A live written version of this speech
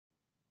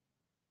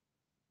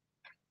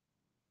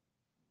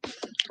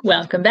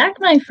Welcome back,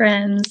 my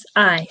friends.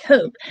 I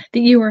hope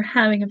that you are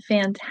having a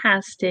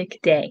fantastic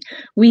day.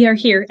 We are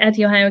here at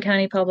the Ohio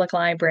County Public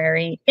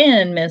Library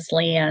in Miss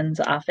Leanne's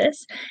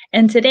office,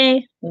 and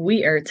today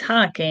we are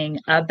talking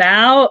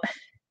about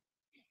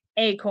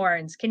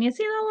acorns. Can you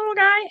see that little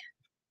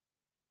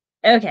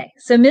guy? Okay,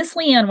 so Miss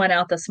Leanne went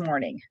out this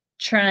morning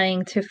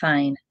trying to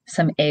find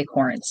some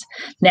acorns.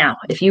 Now,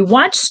 if you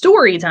watched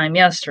story time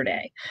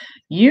yesterday,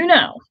 you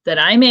know that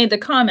I made the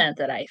comment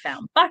that I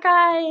found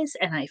buckeyes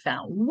and I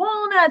found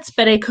walnuts,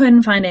 but I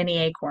couldn't find any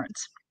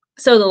acorns.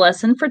 So the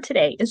lesson for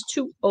today is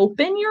to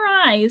open your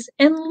eyes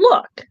and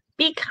look,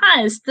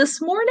 because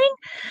this morning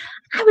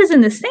I was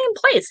in the same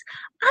place.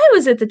 I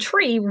was at the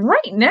tree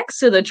right next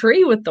to the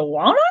tree with the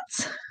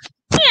walnuts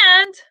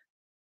and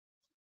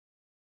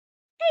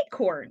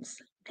acorns.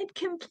 I'd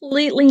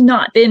completely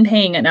not been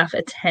paying enough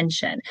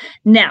attention.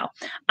 Now,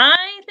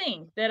 I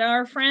think that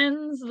our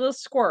friends, the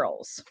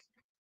squirrels,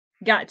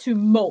 got to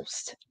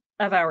most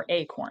of our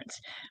acorns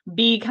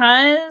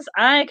because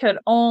I could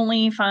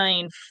only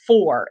find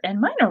 4,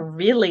 and mine are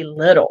really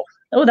little.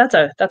 Oh, that's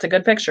a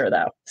good picture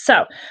though.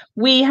 So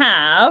we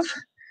have,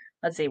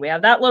 let's see, we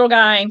have that little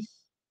guy.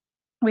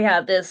 We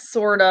have this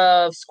sort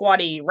of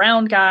squatty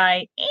round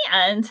guy,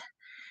 and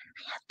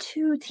I have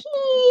 2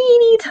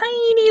 teeny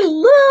tiny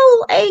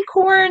little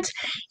acorns.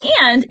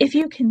 And if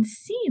you can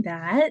see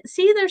that,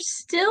 see, they're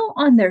still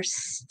on their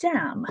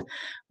stem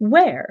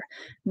where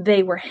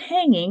they were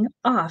hanging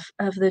off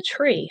of the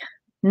tree.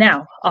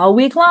 Now, all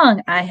week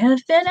long, I have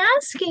been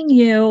asking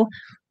you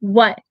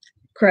what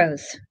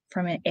grows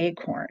from an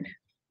acorn.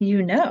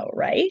 You know,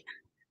 right?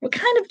 What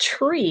kind of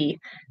tree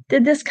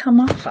did this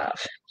come off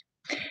of?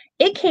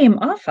 It came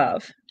off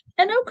of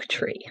an oak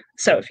tree.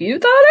 So if you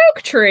thought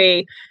oak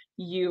tree,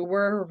 you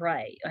were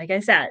right. Like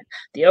I said,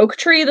 the oak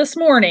tree this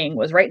morning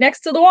was right next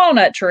to the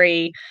walnut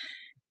tree,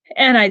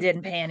 and I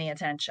didn't pay any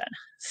attention.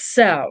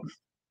 So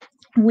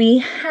we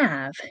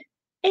have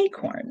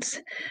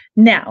acorns.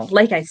 Now,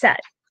 like I said,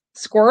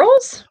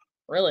 squirrels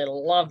really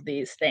love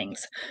these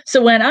things.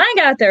 So when I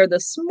got there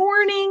this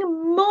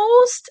morning,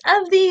 most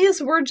of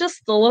these were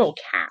just the little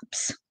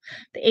caps.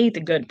 They ate the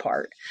good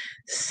part.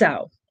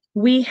 So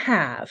we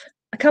have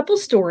a couple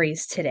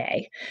stories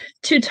today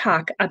to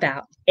talk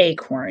about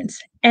acorns.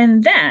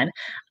 And then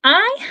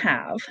I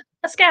have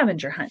a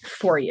scavenger hunt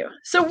for you.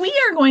 So we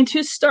are going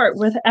to start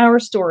with our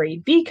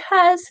story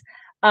because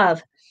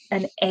of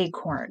an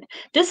acorn.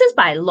 This is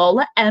by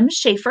Lola M.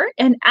 Schaefer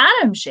and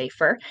Adam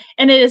Schaefer,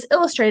 and it is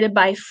illustrated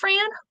by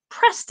Fran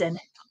Preston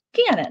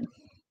Gannon.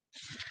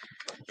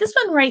 This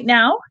one right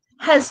now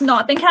has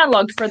not been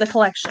cataloged for the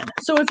collection.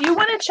 So if you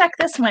want to check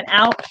this one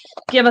out,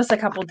 give us a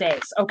couple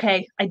days,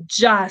 okay? I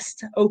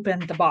just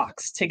opened the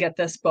box to get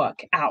this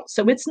book out.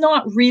 So it's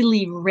not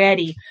really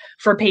ready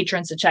for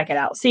patrons to check it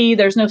out. See,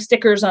 there's no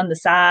stickers on the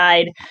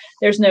side.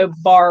 There's no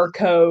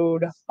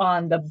barcode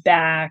on the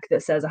back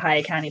that says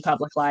Ohio County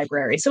Public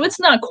Library. So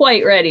it's not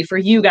quite ready for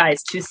you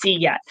guys to see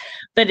yet,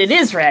 but it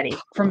is ready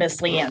for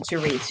Miss Leanne to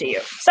read to you.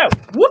 So,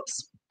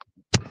 whoops.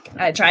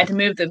 I tried to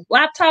move the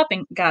laptop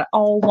and got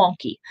all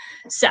wonky.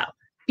 So,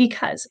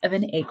 because of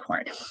an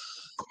acorn.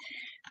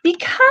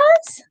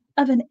 Because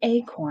of an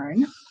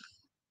acorn,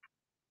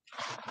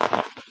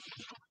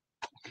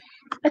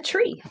 a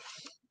tree.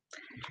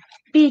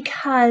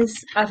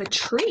 Because of a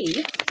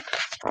tree,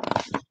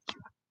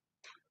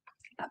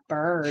 a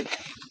bird.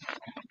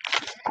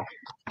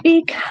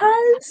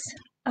 Because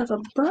of a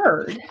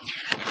bird,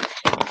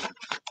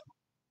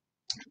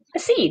 a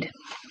seed.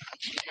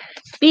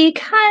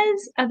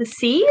 Because of a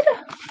seed,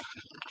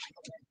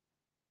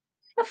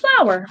 a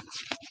flower.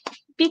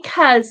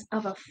 Because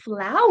of a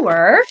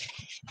flower,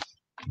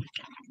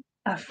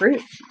 a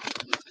fruit.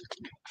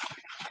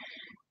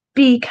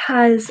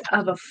 Because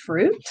of a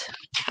fruit,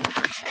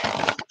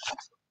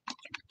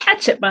 a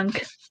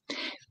chipmunk.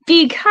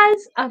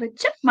 Because of a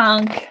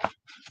chipmunk,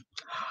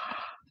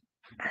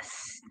 a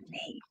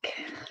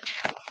snake.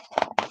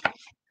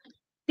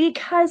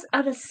 Because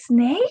of a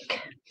snake,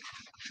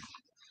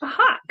 a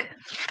hawk.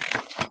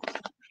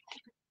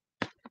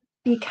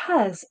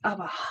 Because of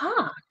a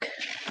hawk,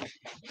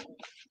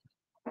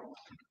 an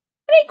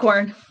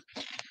acorn.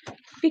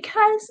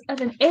 Because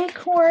of an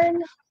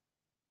acorn,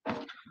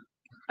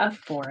 a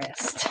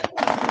forest.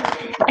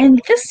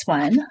 And this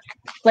one,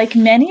 like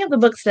many of the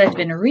books that I've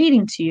been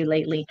reading to you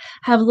lately,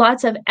 have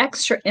lots of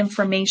extra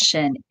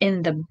information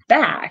in the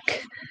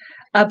back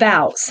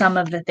about some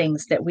of the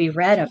things that we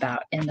read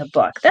about in the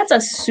book. That's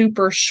a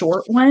super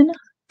short one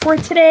for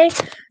today.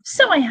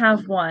 So I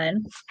have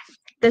one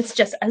that's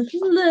just a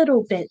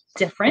little bit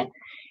different.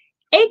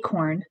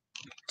 Acorn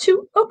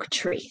to Oak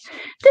Tree.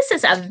 This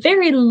is a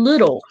very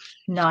little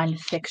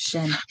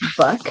nonfiction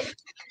book.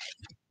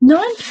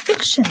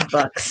 Nonfiction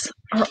books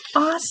are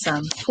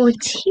awesome for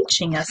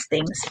teaching us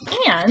things.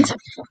 And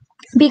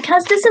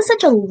because this is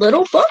such a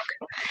little book,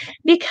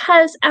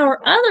 because our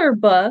other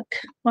book,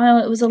 while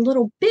it was a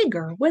little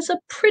bigger, was a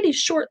pretty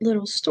short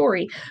little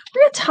story,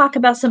 we're going to talk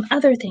about some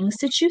other things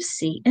that you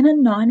see in a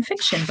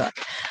nonfiction book.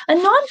 A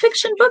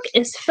nonfiction book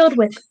is filled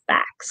with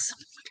facts.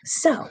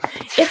 So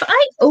if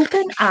I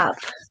open up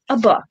a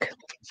book,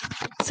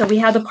 so we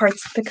have the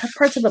parts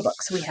of the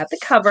book. So we have the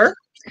cover,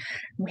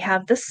 we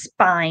have the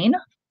spine.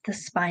 The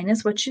spine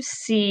is what you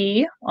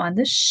see on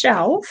the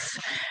shelf.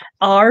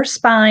 Our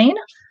spine.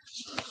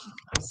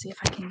 Let's see if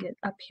I can get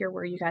up here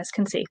where you guys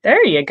can see.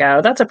 There you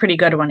go. That's a pretty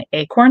good one.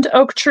 Acorn to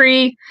oak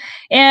tree.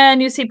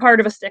 And you see part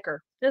of a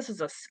sticker. This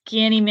is a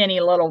skinny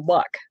mini little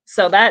book.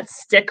 So that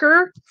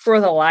sticker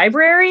for the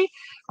library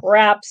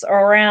wraps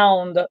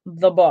around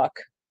the book,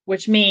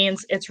 which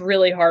means it's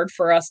really hard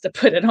for us to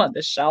put it on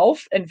the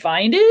shelf and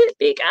find it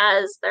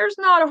because there's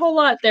not a whole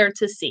lot there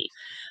to see.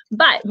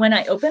 But when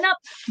I open up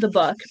the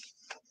book,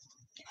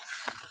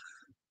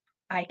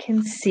 I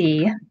can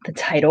see the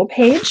title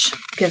page,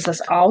 gives us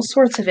all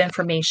sorts of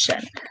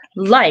information.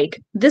 Like,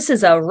 this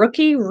is a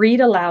rookie read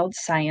aloud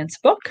science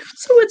book,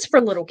 so it's for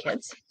little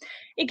kids.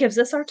 It gives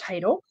us our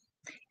title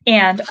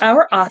and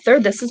our author.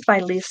 This is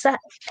by Lisa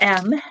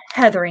M.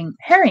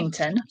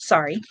 Harrington,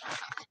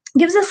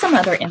 gives us some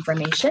other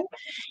information.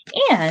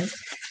 And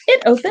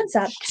it opens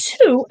up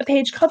to a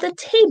page called the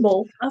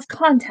Table of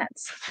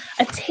Contents.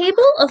 A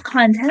table of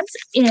contents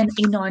in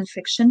a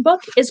nonfiction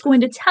book is going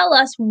to tell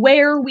us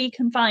where we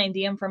can find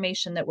the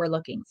information that we're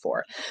looking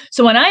for.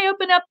 So when I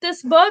open up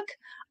this book,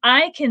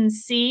 I can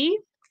see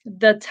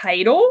the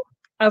title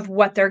of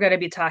what they're going to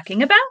be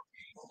talking about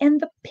and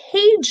the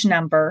page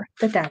number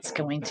that that's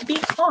going to be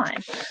on.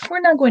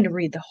 We're not going to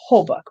read the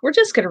whole book. We're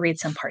just going to read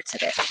some parts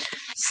of it.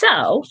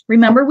 So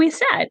remember we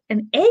said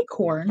an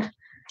acorn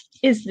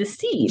is the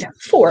seed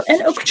for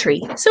an oak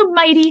tree. So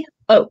mighty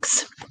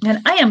oaks. And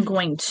I am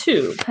going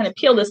to kind of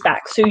peel this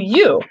back so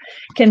you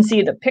can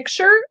see the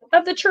picture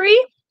of the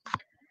tree.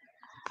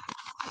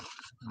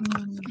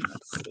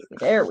 Let's see,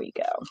 there we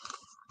go.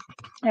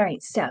 All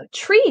right, so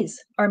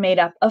trees are made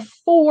up of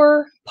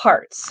 4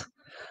 parts: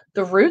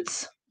 the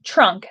roots,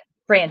 trunk,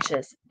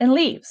 branches, and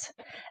leaves.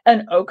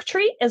 An oak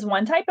tree is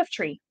one type of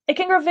tree. It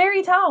can grow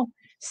very tall.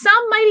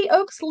 Some mighty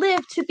oaks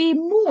live to be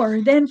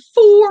more than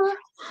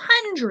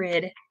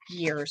 400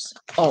 years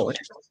old.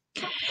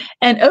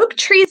 An oak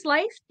tree's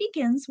life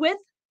begins with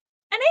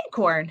an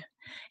acorn.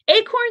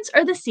 Acorns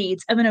are the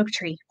seeds of an oak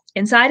tree.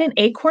 Inside an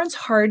acorn's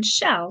hard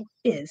shell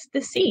is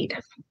the seed.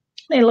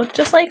 They look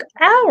just like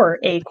our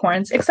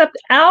acorns, except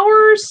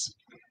ours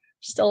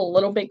still a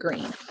little bit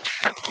green.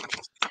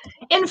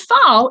 In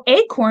fall,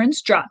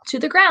 acorns drop to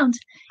the ground.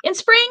 In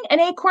spring, an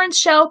acorn's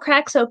shell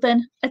cracks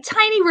open. A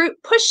tiny root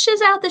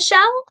pushes out the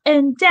shell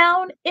and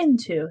down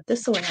into the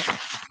soil.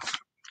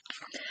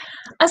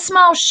 A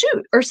small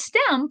shoot or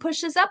stem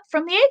pushes up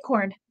from the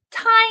acorn.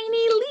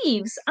 Tiny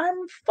leaves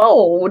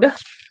unfold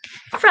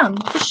from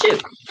the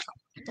shoot.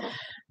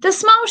 The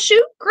small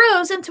shoot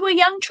grows into a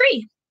young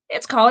tree.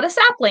 It's called a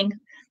sapling.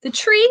 The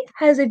tree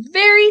has a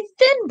very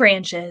thin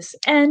branches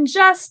and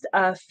just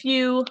a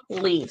few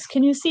leaves.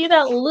 Can you see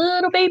that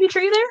little baby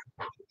tree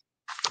there?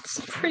 It's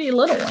a pretty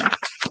little one.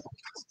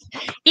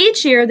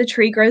 Each year, the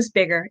tree grows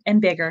bigger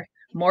and bigger.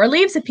 More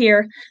leaves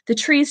appear. The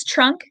tree's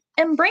trunk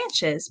and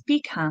branches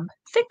become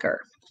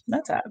thicker.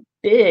 That's a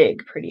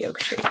big, pretty oak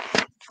tree.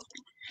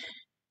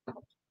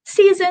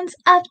 Seasons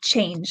of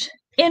change.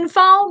 In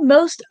fall,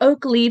 most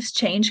oak leaves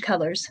change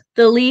colors.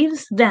 The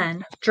leaves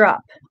then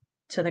drop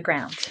to the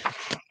ground.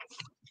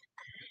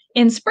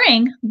 In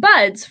spring,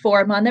 buds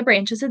form on the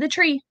branches of the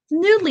tree.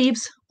 New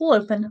leaves will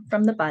open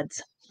from the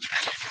buds.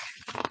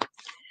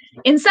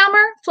 In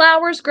summer,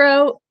 flowers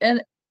grow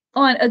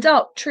on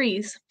adult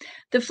trees.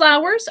 The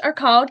flowers are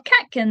called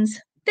catkins.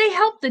 They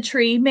help the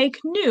tree make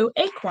new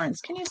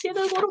acorns. Can you see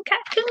those little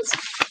catkins?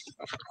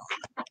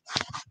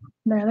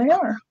 There they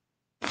are.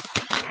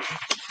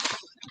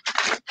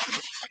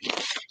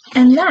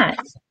 And that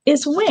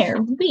is where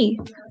we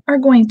are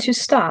going to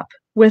stop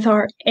with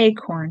our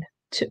acorn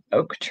to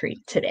oak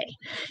tree today.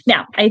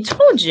 Now, I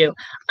told you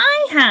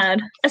I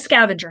had a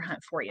scavenger hunt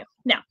for you.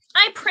 Now,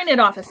 I printed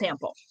off a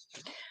sample.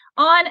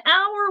 On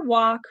our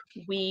walk,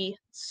 we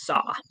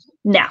saw.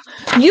 Now,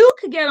 you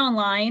could get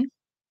online.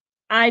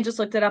 I just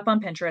looked it up on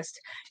Pinterest.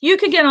 You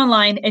could get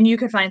online and you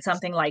could find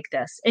something like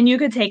this, and you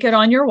could take it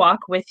on your walk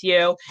with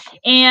you.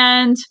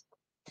 And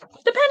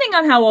depending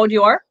on how old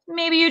you are,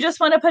 maybe you just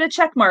want to put a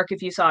check mark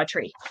if you saw a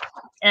tree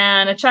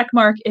and a check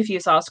mark if you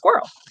saw a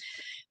squirrel.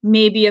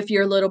 Maybe if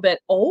you're a little bit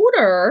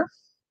older,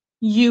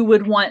 you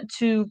would want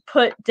to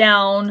put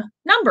down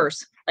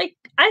numbers. Like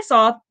I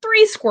saw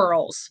 3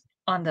 squirrels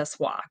on this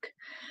walk.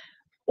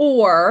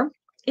 Or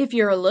if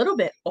you're a little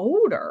bit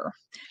older,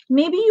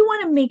 maybe you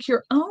want to make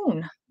your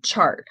own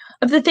chart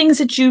of the things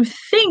that you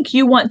think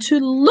you want to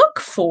look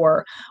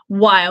for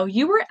while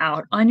you were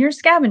out on your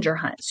scavenger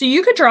hunt. So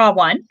you could draw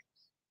one.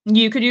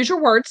 You could use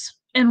your words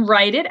and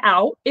write it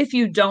out. If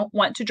you don't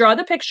want to draw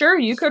the picture,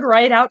 you could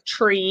write out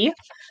tree.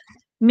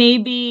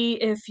 Maybe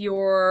if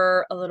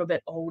you're a little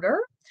bit older,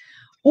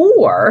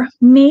 or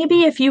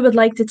maybe if you would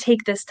like to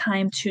take this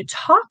time to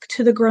talk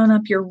to the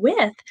grown-up you're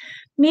with,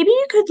 maybe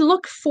you could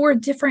look for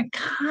different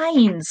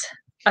kinds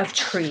of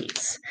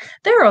trees.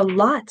 There are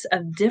lots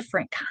of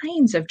different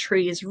kinds of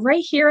trees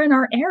right here in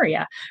our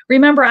area.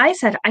 Remember, I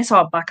said I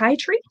saw a buckeye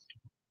tree.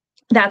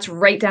 That's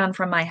right down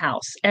from my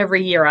house.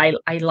 Every year I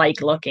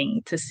like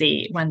looking to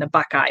see when the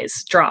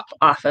Buckeyes drop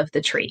off of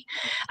the tree.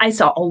 I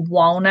saw a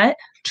walnut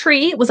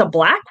tree. It was a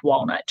black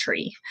walnut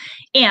tree.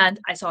 And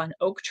I saw an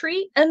oak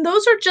tree. And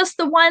those are just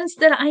the ones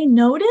that I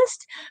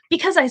noticed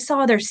because I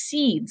saw their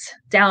seeds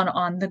down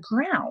on the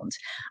ground.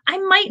 I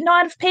might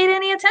not have paid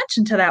any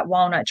attention to that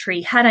walnut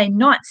tree had I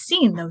not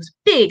seen those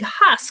big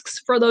husks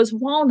for those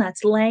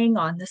walnuts laying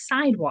on the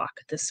sidewalk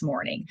this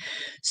morning.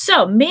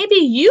 So maybe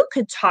you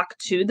could talk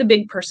to the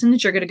big person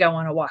that you're going to go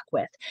on a walk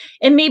with.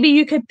 And maybe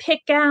you could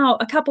pick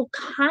out a couple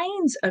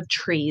kinds of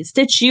trees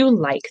that you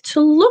like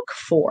to look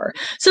for.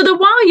 So that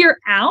while you're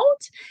out,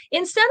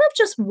 instead of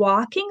just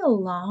walking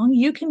along,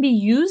 you can be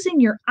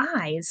using your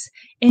eyes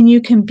and you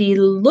can be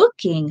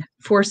looking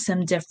for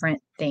some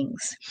different things.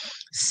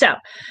 So,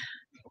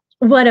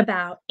 what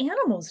about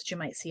animals that you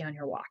might see on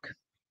your walk?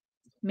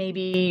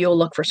 Maybe you'll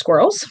look for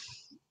squirrels.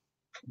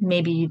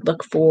 Maybe you'd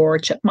look for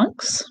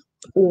chipmunks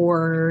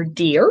or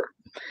deer.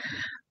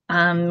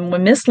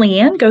 When Miss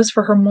Leanne goes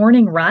for her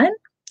morning run,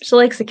 she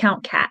likes to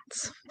count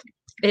cats.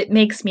 It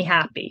makes me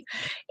happy.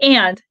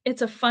 And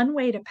it's a fun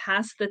way to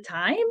pass the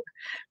time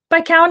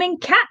by counting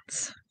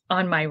cats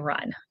on my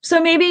run.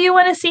 So maybe you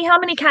want to see how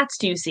many cats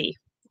do you see?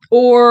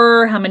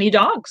 Or how many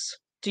dogs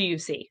do you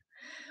see?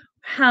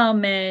 How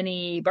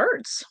many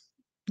birds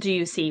do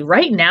you see?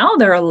 Right now,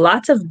 there are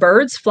lots of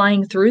birds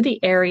flying through the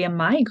area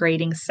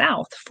migrating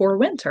south for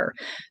winter.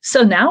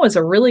 So now is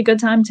a really good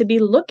time to be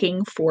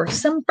looking for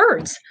some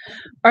birds.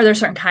 Are there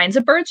certain kinds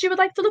of birds you would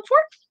like to look for?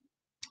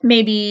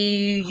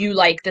 Maybe you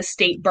like the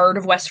state bird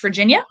of West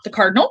Virginia, the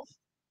cardinal.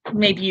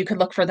 Maybe you could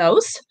look for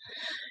those.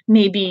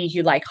 Maybe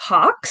you like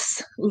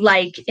hawks,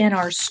 like in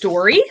our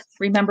story.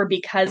 Remember,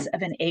 because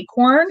of an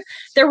acorn,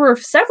 there were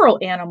several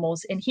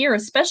animals in here,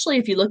 especially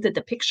if you looked at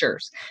the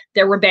pictures.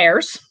 There were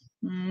bears.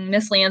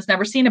 Miss Leanne's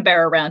never seen a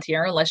bear around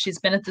here unless she's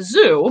been at the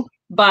zoo,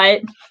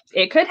 but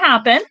it could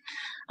happen.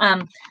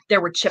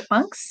 There were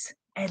chipmunks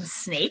and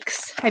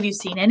snakes. Have you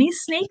seen any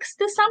snakes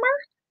this summer?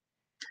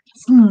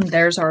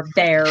 There's our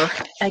bear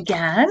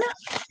again,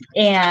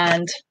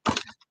 and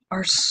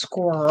our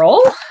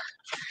squirrel.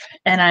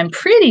 And I'm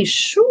pretty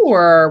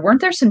sure,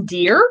 weren't there some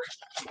deer?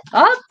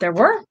 Oh, there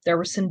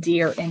were some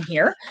deer in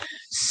here.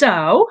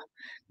 So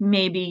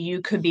maybe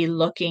you could be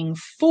looking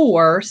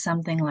for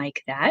something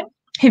like that.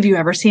 Have you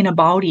ever seen a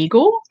bald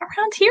eagle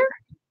around here?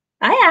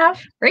 I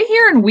have, right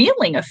here in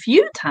Wheeling a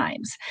few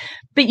times.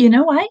 But you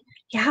know what?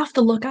 You have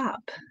to look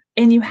up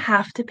and you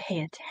have to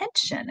pay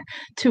attention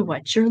to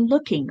what you're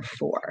looking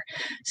for.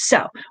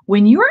 So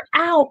when you're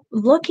out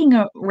looking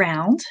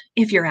around,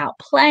 if you're out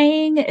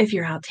playing, if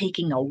you're out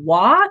taking a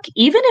walk,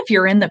 even if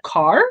you're in the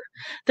car,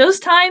 those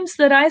times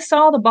that I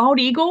saw the bald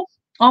eagle,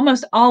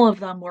 almost all of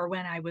them were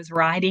when I was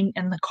riding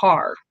in the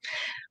car.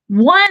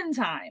 One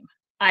time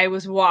I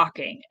was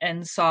walking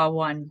and saw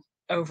one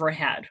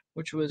overhead,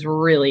 which was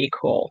really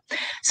cool.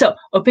 So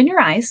open your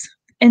eyes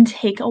and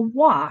take a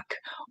walk.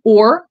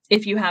 Or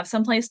if you have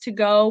someplace to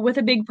go with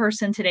a big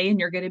person today and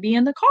you're going to be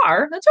in the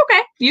car, that's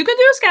okay. You can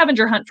do a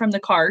scavenger hunt from the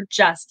car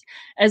just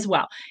as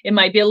well. It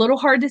might be a little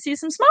hard to see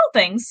some small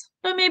things,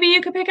 but maybe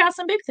you could pick out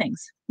some big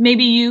things.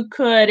 Maybe you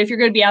could, if you're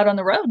going to be out on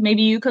the road,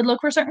 maybe you could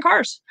look for certain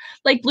cars,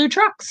 like blue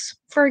trucks,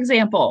 for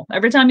example.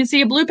 Every time you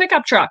see a blue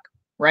pickup truck,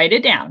 write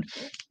it down.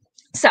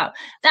 So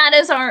that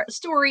is our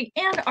story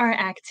and our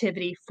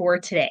activity for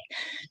today.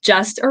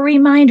 Just a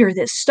reminder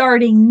that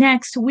starting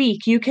next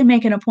week, you can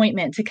make an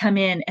appointment to come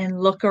in and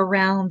look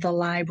around the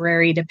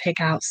library to pick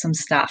out some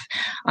stuff.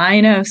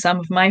 I know some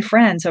of my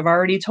friends have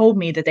already told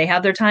me that they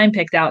have their time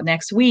picked out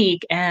next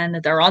week and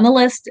that they're on the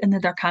list and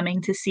that they're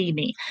coming to see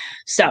me.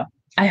 So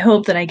I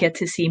hope that I get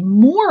to see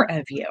more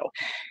of you.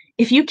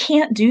 If you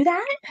can't do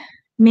that,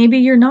 maybe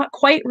you're not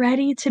quite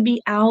ready to be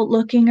out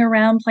looking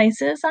around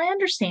places. I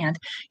understand.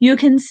 You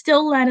can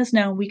still let us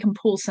know. We can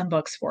pull some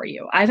books for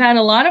you. I've had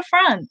a lot of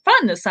fun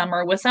this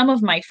summer with some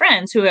of my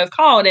friends who have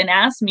called and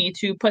asked me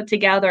to put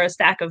together a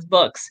stack of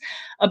books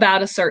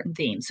about a certain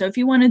theme. So if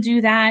you want to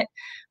do that,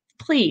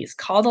 please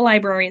call the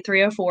library at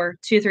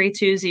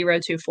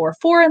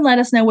 304-232-0244 and let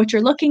us know what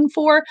you're looking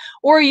for.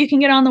 Or you can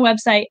get on the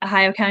website,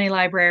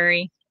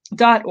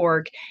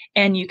 ohiocountylibrary.org,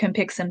 and you can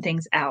pick some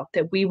things out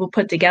that we will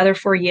put together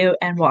for you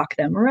and walk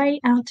them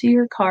right out to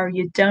your car.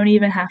 You don't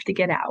even have to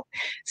get out.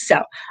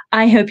 So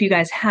I hope you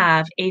guys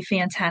have a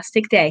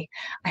fantastic day.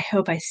 I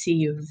hope I see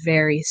you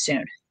very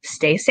soon.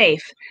 Stay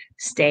safe,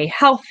 stay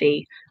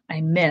healthy. I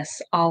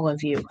miss all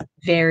of you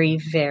very,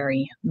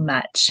 very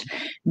much.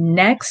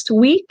 Next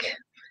week,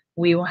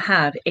 we will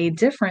have a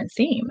different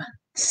theme.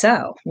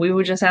 So we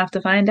will just have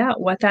to find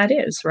out what that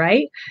is,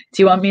 right?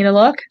 Do you want me to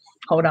look?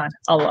 Hold on,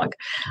 I'll look.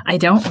 I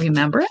don't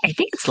remember. I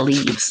think it's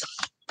leaves.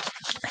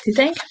 Do you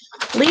think?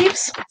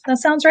 Leaves? That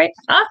sounds right.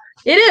 Ah,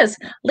 it is.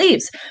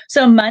 Leaves.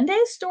 So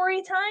Monday's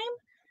story time.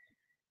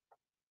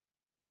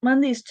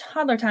 Monday's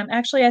toddler time.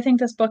 Actually, I think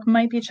this book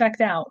might be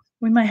checked out.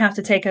 We might have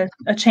to take a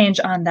change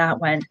on that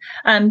one.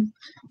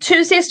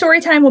 Tuesday's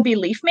story time will be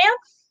Leaf Man.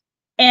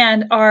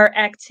 And our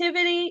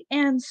activity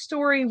and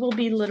story will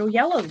be Little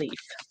Yellow Leaf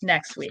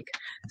next week.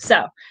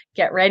 So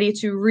get ready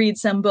to read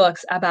some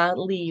books about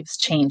leaves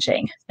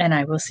changing, and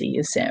I will see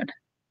you soon.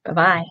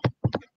 Bye-bye.